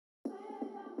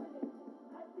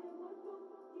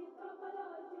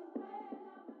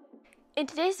In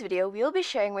today's video, we will be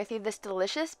sharing with you this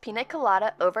delicious Piña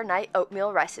Colada overnight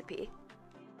oatmeal recipe.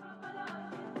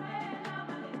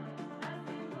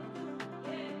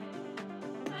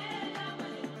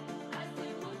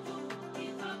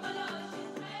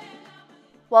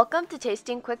 Welcome to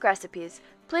Tasting Quick Recipes.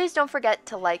 Please don't forget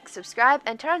to like, subscribe,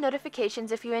 and turn on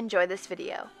notifications if you enjoy this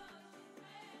video.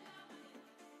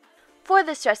 For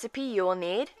this recipe, you will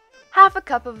need half a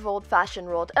cup of old-fashioned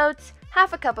rolled oats,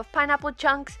 half a cup of pineapple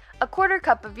chunks, a quarter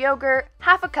cup of yogurt,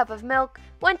 half a cup of milk,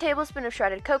 1 tablespoon of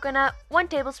shredded coconut, 1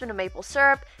 tablespoon of maple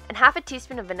syrup, and half a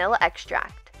teaspoon of vanilla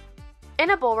extract. In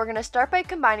a bowl, we're going to start by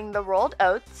combining the rolled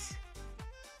oats,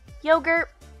 yogurt,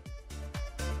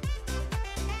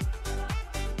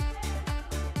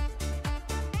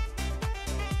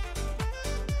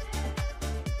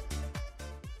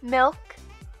 milk,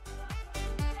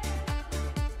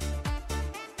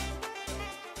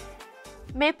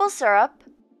 maple syrup,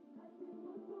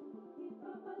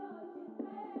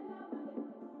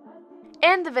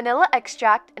 and the vanilla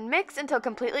extract, and mix until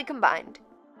completely combined.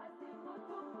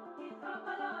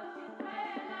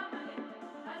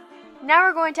 Now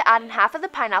we're going to add in half of the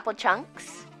pineapple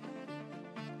chunks,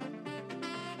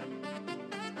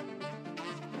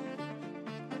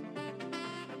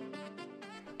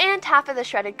 and half of the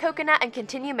shredded coconut and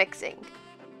continue mixing.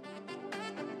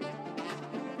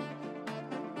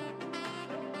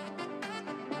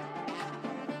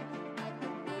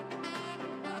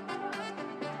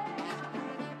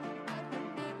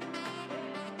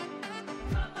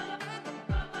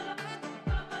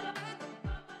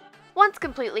 Once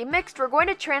completely mixed, we're going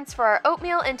to transfer our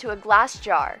oatmeal into a glass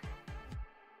jar.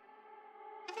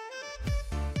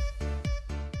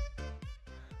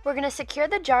 We're going to secure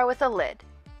the jar with a lid.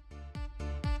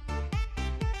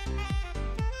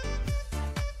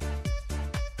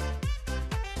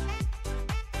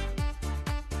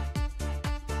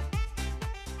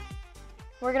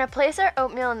 We're going to place our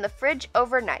oatmeal in the fridge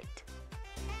overnight.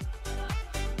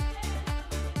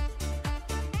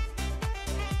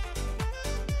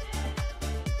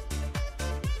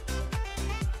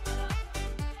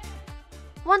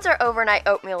 Once our overnight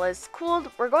oatmeal is cooled,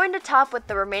 we're going to top with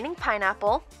the remaining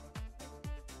pineapple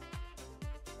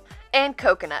and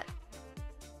coconut.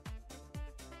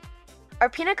 Our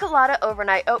Piña Colada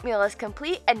overnight oatmeal is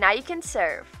complete, and now you can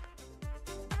serve.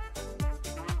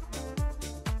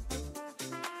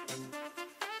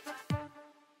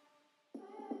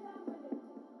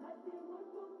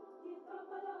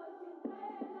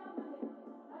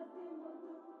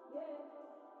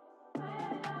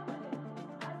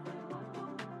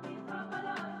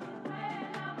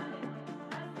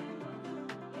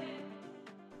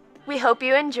 We hope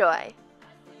you enjoy!